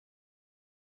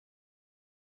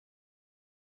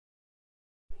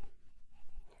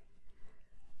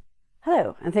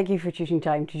Hello, and thank you for choosing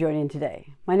time to join in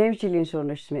today. My name is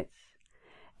Saunders-Smits.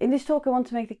 In this talk I want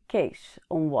to make the case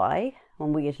on why,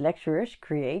 when we as lecturers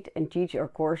create and teach our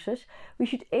courses, we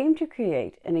should aim to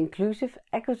create an inclusive,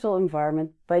 equitable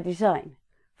environment by design,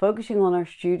 focusing on our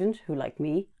students who, like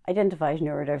me, identify as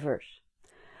neurodiverse.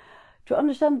 To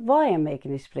understand why I'm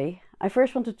making this plea, I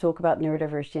first want to talk about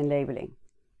neurodiversity and labeling.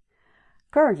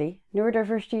 Currently,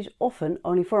 neurodiversity is often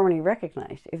only formally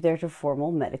recognized if there's a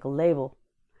formal medical label.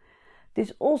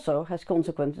 This also has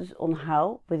consequences on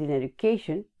how, within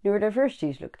education,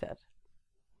 neurodiversity is looked at.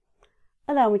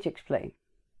 Allow me to explain.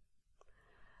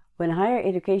 When higher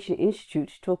education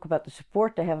institutes talk about the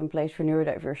support they have in place for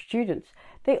neurodiverse students,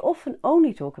 they often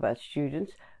only talk about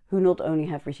students who not only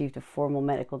have received a formal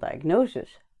medical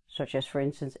diagnosis, such as for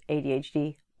instance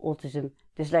ADHD, autism,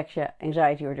 dyslexia,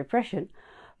 anxiety or depression,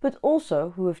 but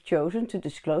also who have chosen to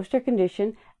disclose their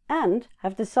condition and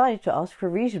have decided to ask for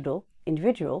reasonable,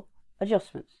 individual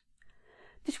adjustments.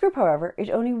 This group, however, is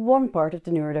only one part of the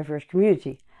neurodiverse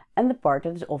community and the part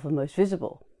that is often most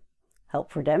visible.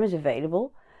 Help for them is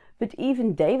available, but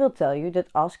even they will tell you that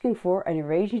asking for and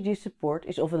arranging this support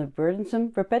is often a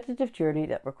burdensome, repetitive journey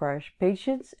that requires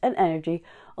patience and energy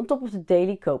on top of the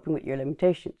daily coping with your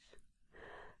limitations.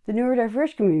 The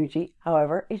neurodiverse community,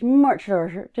 however, is much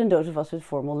larger than those of us with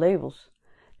formal labels.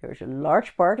 There is a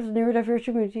large part of the neurodiverse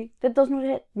community that does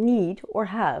not need or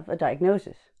have a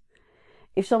diagnosis.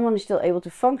 If someone is still able to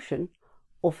function,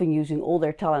 often using all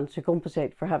their talents to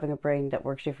compensate for having a brain that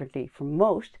works differently from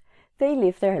most, they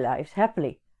live their lives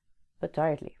happily, but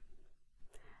tiredly.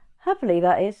 Happily,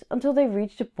 that is, until they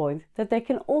reach the point that they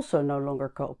can also no longer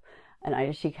cope and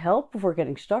either seek help before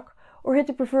getting stuck or hit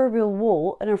the proverbial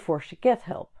wall and are forced to get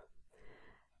help.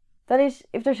 That is,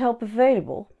 if there's help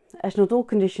available, as not all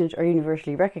conditions are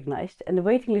universally recognized and the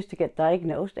waiting list to get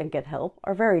diagnosed and get help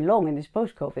are very long in this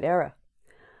post-COVID era.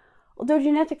 Although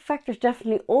genetic factors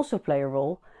definitely also play a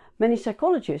role, many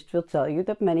psychologists will tell you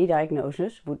that many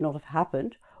diagnoses would not have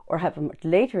happened or happen much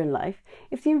later in life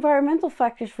if the environmental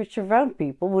factors which surround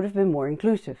people would have been more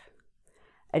inclusive.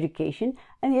 Education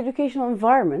and the educational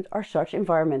environment are such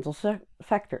environmental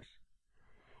factors.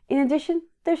 In addition,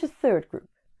 there's a third group.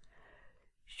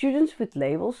 Students with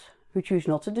labels who choose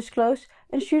not to disclose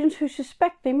and students who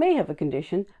suspect they may have a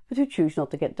condition but who choose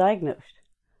not to get diagnosed.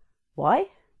 Why?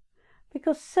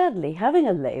 Because sadly, having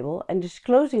a label and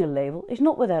disclosing a label is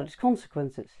not without its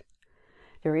consequences.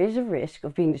 There is a risk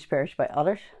of being disparaged by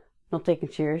others, not taken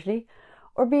seriously,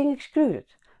 or being excluded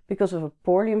because of a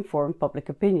poorly informed public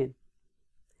opinion.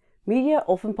 Media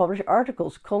often publish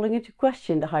articles calling into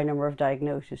question the high number of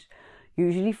diagnoses,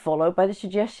 usually followed by the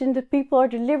suggestion that people are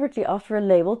deliberately after a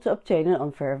label to obtain an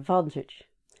unfair advantage.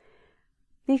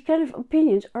 These kind of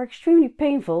opinions are extremely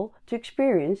painful to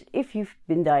experience if you've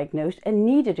been diagnosed and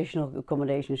need additional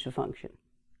accommodations to function.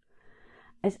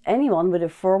 As anyone with a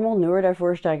formal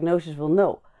neurodiverse diagnosis will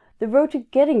know, the road to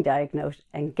getting diagnosed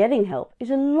and getting help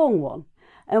is a long one,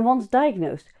 and once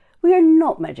diagnosed, we are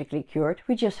not magically cured,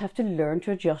 we just have to learn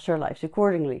to adjust our lives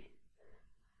accordingly.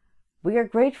 We are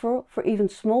grateful for even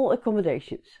small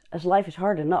accommodations, as life is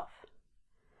hard enough.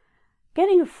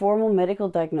 Getting a formal medical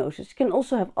diagnosis can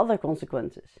also have other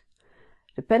consequences.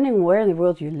 Depending on where in the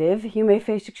world you live, you may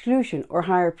face exclusion or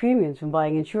higher premiums when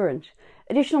buying insurance,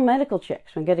 additional medical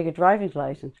checks when getting a driving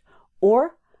license,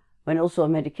 or, when also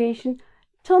on medication,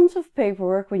 tons of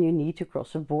paperwork when you need to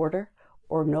cross a border,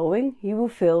 or knowing you will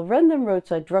fail random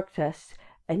roadside drug tests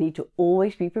and need to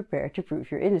always be prepared to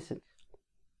prove your innocence.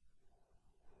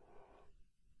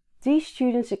 These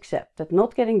students accept that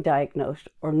not getting diagnosed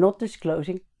or not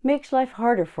disclosing makes life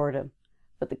harder for them,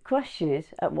 but the question is,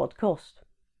 at what cost?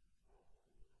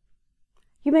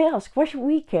 You may ask, why should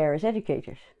we care as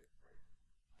educators?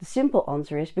 The simple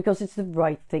answer is because it's the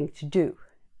right thing to do.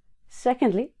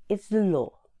 Secondly, it's the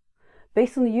law.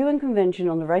 Based on the UN Convention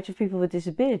on the Rights of People with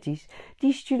Disabilities,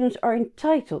 these students are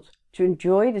entitled to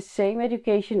enjoy the same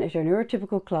education as their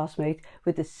neurotypical classmates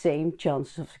with the same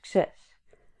chances of success.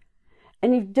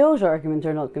 And if those arguments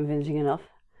are not convincing enough,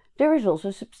 there is also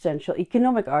a substantial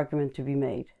economic argument to be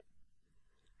made.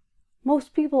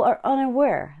 Most people are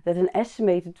unaware that an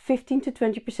estimated 15 to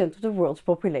 20% of the world's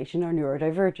population are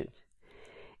neurodivergent.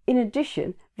 In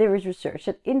addition, there is research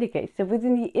that indicates that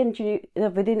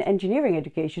within engineering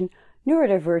education,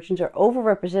 neurodivergents are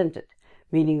overrepresented,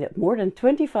 meaning that more than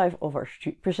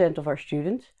 25% of our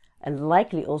students, and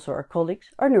likely also our colleagues,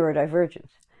 are neurodivergent.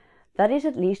 That is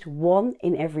at least 1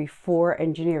 in every 4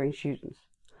 engineering students.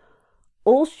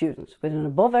 All students with an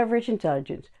above-average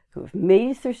intelligence who have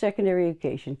made it through secondary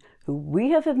education, who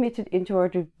we have admitted into our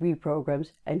degree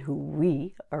programs, and who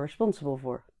we are responsible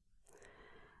for.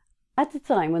 At the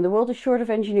time when the world is short of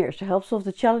engineers to help solve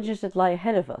the challenges that lie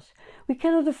ahead of us, we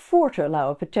cannot afford to allow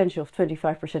a potential of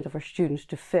 25% of our students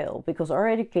to fail because our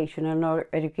education and our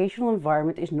educational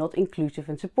environment is not inclusive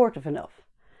and supportive enough.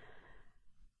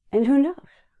 And who knows?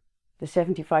 The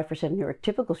 75%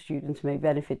 neurotypical students may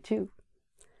benefit too.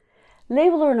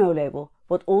 Label or no label,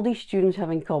 what all these students have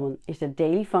in common is that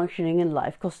daily functioning in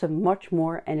life costs them much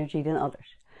more energy than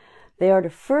others. They are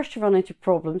the first to run into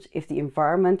problems if the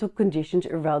environmental conditions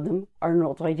around them are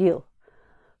not ideal.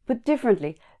 Put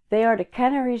differently, they are the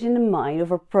canaries in the mine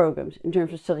of our programs in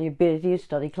terms of studyability and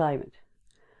study climate.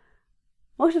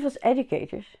 Most of us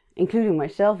educators, including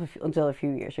myself until a few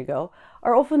years ago,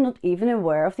 are often not even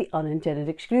aware of the unintended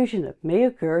exclusion that may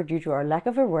occur due to our lack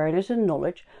of awareness and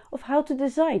knowledge of how to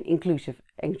design inclusive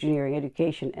engineering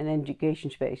education and education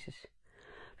spaces.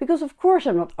 Because of course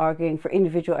I'm not arguing for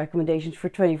individual accommodations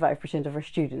for 25% of our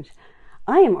students.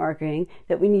 I am arguing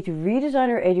that we need to redesign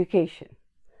our education.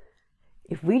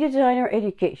 If we design our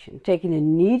education taking the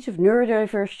needs of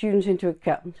neurodiverse students into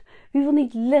account, we will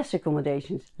need less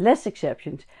accommodations, less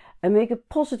exceptions, and make a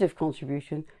positive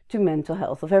contribution to mental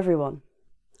health of everyone.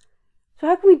 So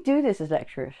how can we do this as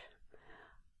lecturers?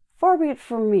 Far be it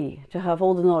from me to have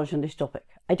all the knowledge on this topic.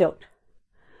 I don't.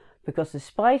 Because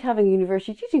despite having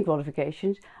university teaching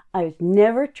qualifications, I was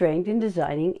never trained in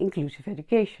designing inclusive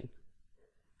education.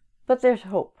 But there's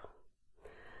hope.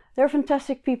 There are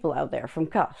fantastic people out there from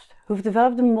CAST who've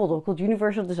developed a model called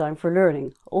Universal Design for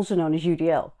Learning, also known as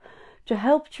UDL, to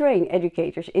help train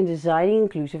educators in designing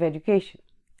inclusive education.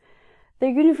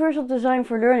 Their Universal Design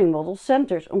for Learning model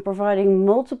centers on providing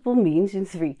multiple means in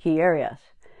 3 key areas: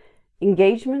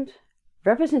 engagement,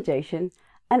 representation,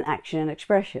 and action and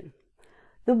expression.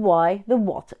 The why, the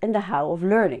what, and the how of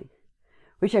learning,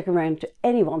 which I can recommend to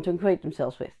anyone to acquaint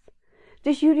themselves with.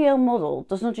 This UDL model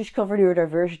does not just cover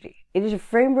neurodiversity, it is a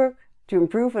framework to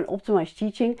improve and optimize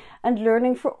teaching and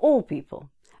learning for all people,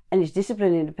 and is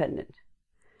discipline independent.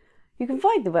 You can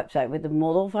find the website with the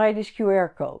model via this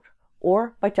QR code,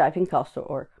 or by typing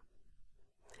cast.org.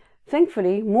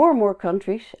 Thankfully, more and more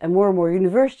countries and more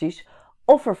universities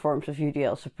offer forms of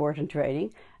UDL support and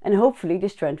training, and hopefully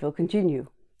this trend will continue.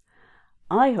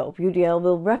 I hope UDL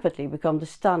will rapidly become the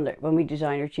standard when we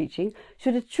design our teaching,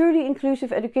 so that truly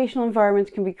inclusive educational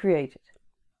environments can be created.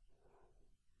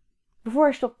 Before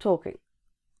I stop talking,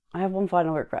 I have one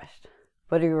final request,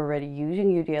 whether you are already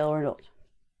using UDL or not.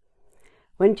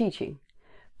 When teaching,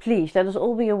 please let us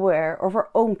all be aware of our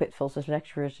own pitfalls as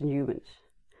lecturers and humans.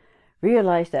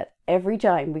 Realize that every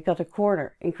time we cut a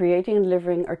corner in creating and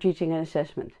delivering our teaching and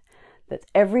assessment, that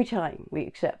every time we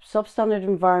accept substandard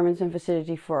environments and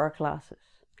facility for our classes,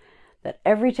 that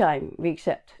every time we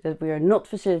accept that we are not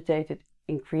facilitated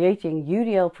in creating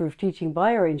UDL-proof teaching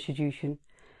by our institution,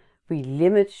 we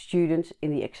limit students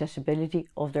in the accessibility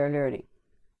of their learning.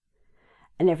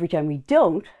 And every time we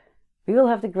don't, we will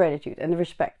have the gratitude and the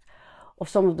respect of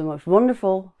some of the most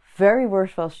wonderful, very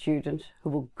worthwhile students who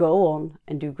will go on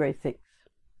and do great things.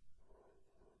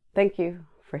 Thank you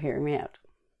for hearing me out.